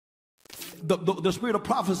the spirit of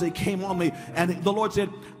prophecy came on me, and the Lord said,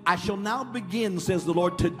 I shall now begin, says the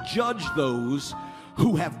Lord, to judge those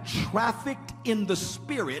who have trafficked in the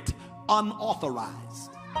spirit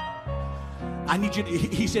unauthorized. I need you to,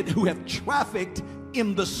 he said, who have trafficked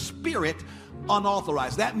in the spirit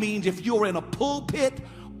unauthorized. That means if you're in a pulpit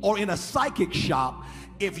or in a psychic shop,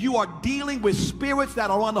 if you are dealing with spirits that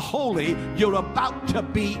are unholy, you're about to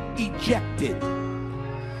be ejected.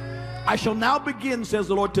 I shall now begin, says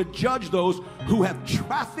the Lord, to judge those who have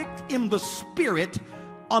trafficked in the spirit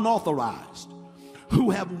unauthorized, who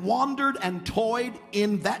have wandered and toyed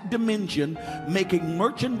in that dimension, making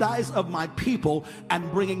merchandise of my people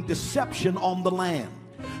and bringing deception on the land.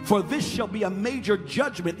 For this shall be a major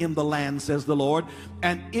judgment in the land, says the Lord,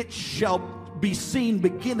 and it shall be seen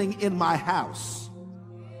beginning in my house.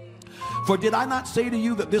 For did I not say to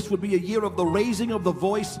you that this would be a year of the raising of the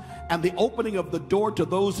voice and the opening of the door to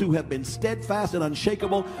those who have been steadfast and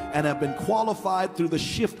unshakable and have been qualified through the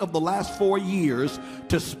shift of the last 4 years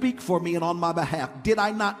to speak for me and on my behalf? Did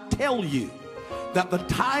I not tell you that the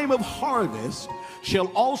time of harvest shall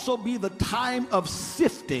also be the time of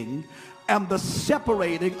sifting and the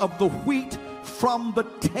separating of the wheat from the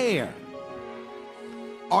tare?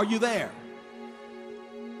 Are you there?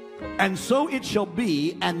 And so it shall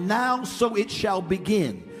be, and now so it shall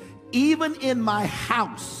begin. Even in my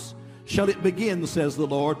house shall it begin, says the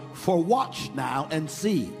Lord. For watch now and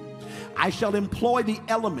see. I shall employ the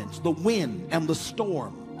elements, the wind and the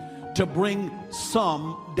storm, to bring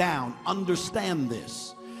some down. Understand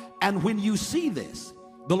this. And when you see this,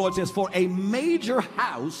 the Lord says, for a major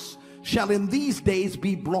house shall in these days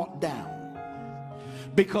be brought down,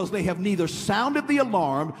 because they have neither sounded the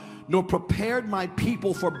alarm nor prepared my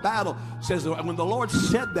people for battle, says the Lord. And when the Lord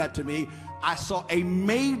said that to me, I saw a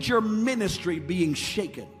major ministry being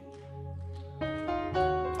shaken.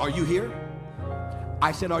 Are you here?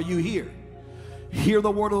 I said, are you here? Hear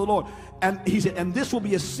the word of the Lord. And he said, and this will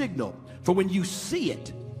be a signal, for when you see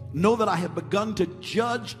it, know that I have begun to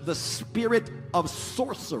judge the spirit of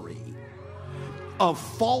sorcery, of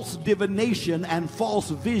false divination and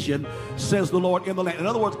false vision, says the Lord, in the land. In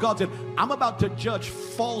other words, God said, I'm about to judge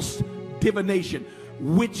false divination,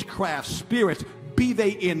 witchcraft spirits, be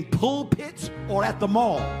they in pulpits or at the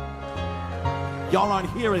mall. Y'all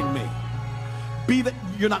aren't hearing me.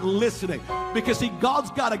 You're not listening. Because see,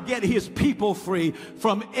 God's got to get his people free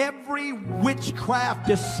from every witchcraft,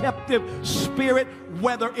 deceptive spirit,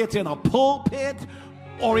 whether it's in a pulpit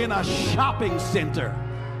or in a shopping center.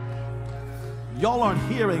 Y'all aren't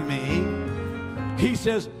hearing me. He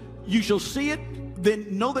says, you shall see it,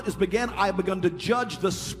 then know that it's began. I have begun to judge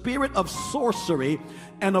the spirit of sorcery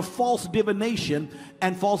and of false divination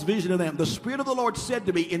and false vision of them. The Spirit of the Lord said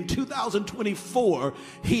to me, in 2024,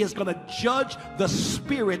 he is going to judge the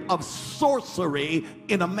spirit of sorcery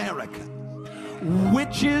in America.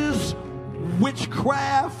 Witches,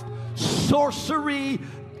 witchcraft, sorcery,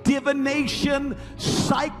 divination,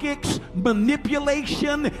 psychics,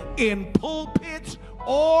 manipulation in pulpits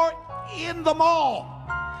or in the mall.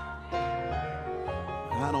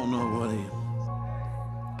 I don't know what he is.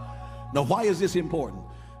 Now, why is this important?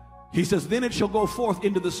 He says, then it shall go forth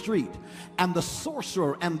into the street, and the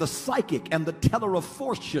sorcerer and the psychic and the teller of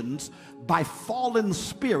fortunes by fallen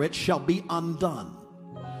spirits shall be undone.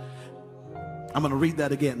 I'm going to read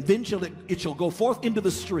that again. Then it shall go forth into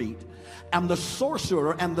the street, and the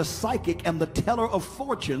sorcerer and the psychic and the teller of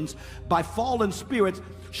fortunes by fallen spirits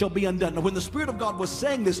shall be undone. Now, when the Spirit of God was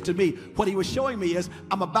saying this to me, what he was showing me is,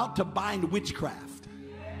 I'm about to bind witchcraft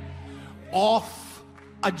off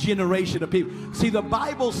a generation of people. See, the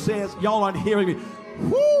Bible says, y'all aren't hearing me.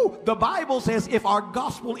 Whoo! The Bible says if our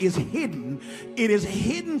gospel is hidden, it is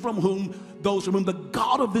hidden from whom? Those from whom the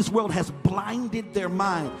God of this world has blinded their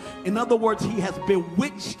mind. In other words, he has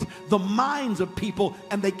bewitched the minds of people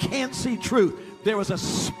and they can't see truth. There is a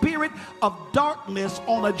spirit of darkness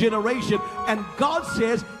on a generation, and God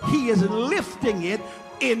says he is lifting it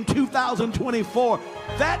in 2024.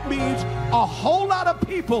 That means a whole lot of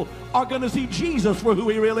people are going to see Jesus for who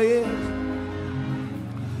he really is.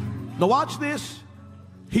 Now watch this.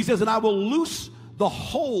 He says, and I will loose the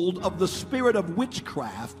hold of the spirit of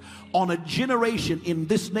witchcraft on a generation in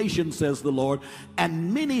this nation, says the Lord,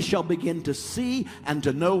 and many shall begin to see and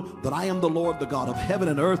to know that I am the Lord, the God of heaven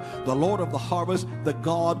and earth, the Lord of the harvest, the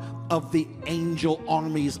God of the angel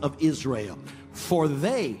armies of Israel. For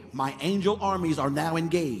they, my angel armies, are now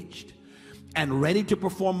engaged and ready to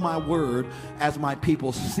perform my word as my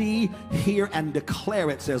people see, hear, and declare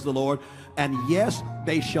it, says the Lord. And yes,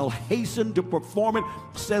 they shall hasten to perform it,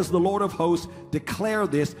 says the Lord of hosts. Declare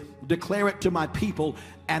this, declare it to my people,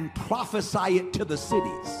 and prophesy it to the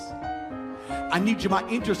cities. I need you, my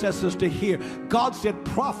intercessors, to hear. God said,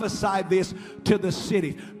 prophesy this to the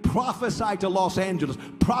city. Prophesy to Los Angeles.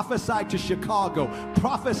 Prophesy to Chicago.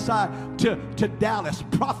 Prophesy to Dallas.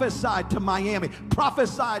 Prophesy to Miami.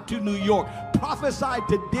 Prophesy to New York. Prophesy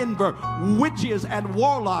to Denver. Witches and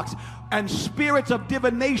warlocks and spirits of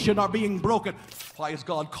divination are being broken. Why is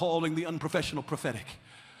God calling the unprofessional prophetic?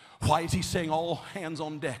 Why is he saying all hands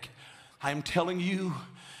on deck? I am telling you,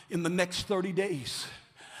 in the next 30 days,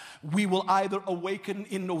 we will either awaken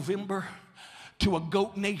in November to a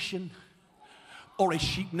goat nation or a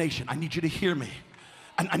sheep nation. I need you to hear me.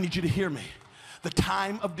 I need you to hear me. The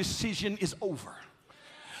time of decision is over.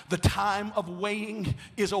 The time of weighing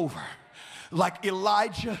is over. Like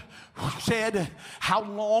Elijah said, how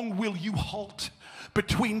long will you halt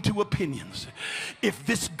between two opinions? If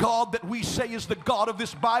this God that we say is the God of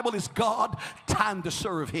this Bible is God, time to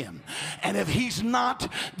serve him. And if he's not,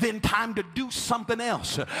 then time to do something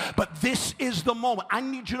else. But this is the moment. I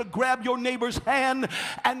need you to grab your neighbor's hand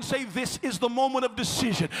and say, this is the moment of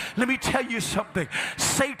decision. Let me tell you something.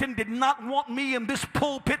 Satan did not want me in this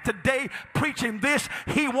pulpit today preaching this.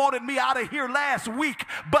 He wanted me out of here last week,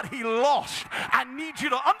 but he lost. I need you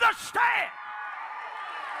to understand.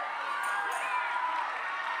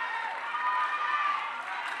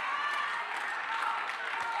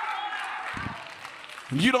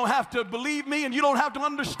 You don't have to believe me and you don't have to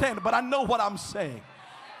understand it, but I know what I'm saying.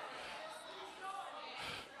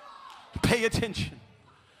 Pay attention.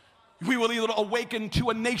 We will either awaken to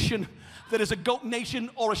a nation that is a goat nation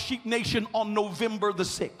or a sheep nation on November the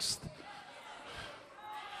 6th.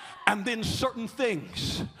 And then certain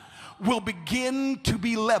things will begin to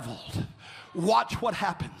be leveled. Watch what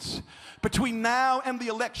happens. Between now and the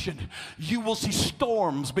election, you will see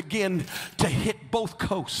storms begin to hit both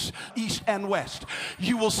coasts, east and west.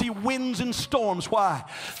 You will see winds and storms. Why?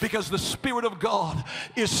 Because the Spirit of God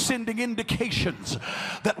is sending indications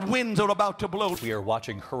that winds are about to blow. We are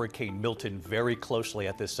watching Hurricane Milton very closely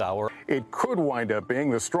at this hour. It could wind up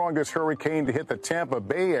being the strongest hurricane to hit the Tampa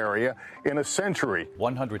Bay area in a century.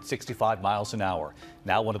 165 miles an hour.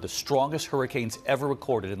 Now one of the strongest hurricanes ever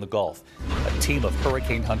recorded in the Gulf. A team of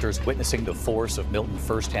hurricane hunters witnessing the force of Milton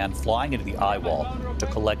firsthand, flying into the eye wall to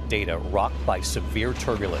collect data rocked by severe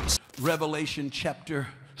turbulence. Revelation chapter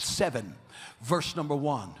 7, verse number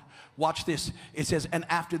 1. Watch this. It says, and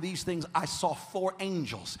after these things I saw 4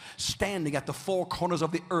 angels standing at the 4 corners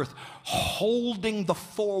of the earth, holding the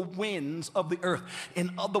 4 winds of the earth.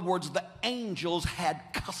 In other words, the angels had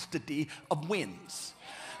custody of winds,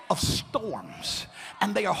 of storms,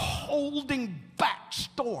 and they are holding back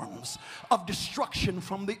storms of destruction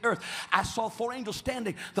from the earth. I saw 4 angels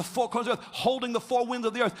standing, the 4 corners of the earth, holding the 4 winds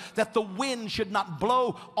of the earth, that the wind should not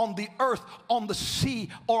blow on the earth, on the sea,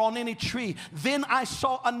 or on any tree. Then I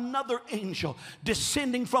saw another angel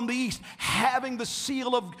descending from the east, having the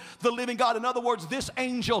seal of the living God. In other words, this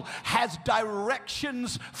angel has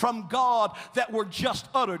directions from God that were just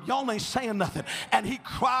uttered. Y'all ain't saying nothing. And he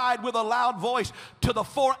cried with a loud voice to the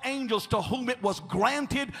 4 angels to whom it was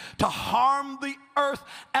granted to harm the earth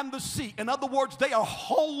and the sea. In other words, they are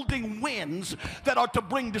holding winds that are to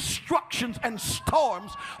bring destructions and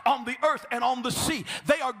storms on the earth and on the sea.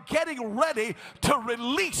 They are getting ready to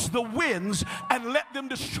release the winds and let them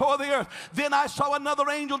destroy the earth. Then I saw another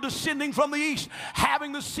angel descending from the east,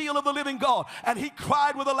 having the seal of the living God. And he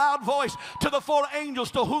cried with a loud voice to the 4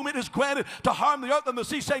 angels to whom it is granted to harm the earth and the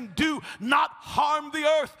sea, saying, do not harm the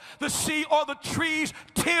earth, the sea, or the trees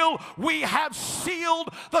till we have sealed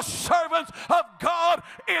the servants of God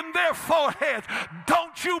in their foreheads.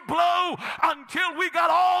 Don't you blow until we got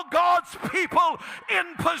all God's people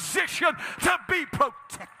in position to be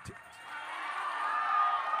protected.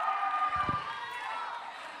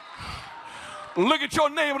 Look at your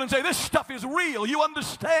neighbor and say, this stuff is real. You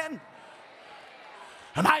understand?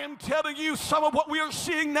 And I am telling you, some of what we are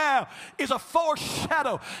seeing now is a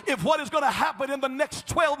foreshadow of what is going to happen in the next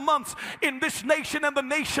 12 months in this nation and the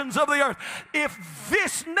nations of the earth. If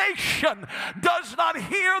this nation does not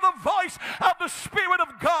hear the voice of the Spirit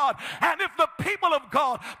of God, and if the people of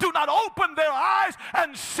God do not open their eyes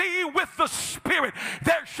and see with the Spirit,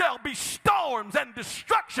 there shall be storms and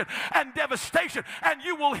destruction and devastation, and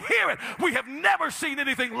you will hear it. We have never seen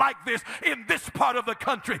anything like this in this part of the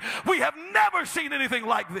country. We have never seen anything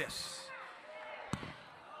like this.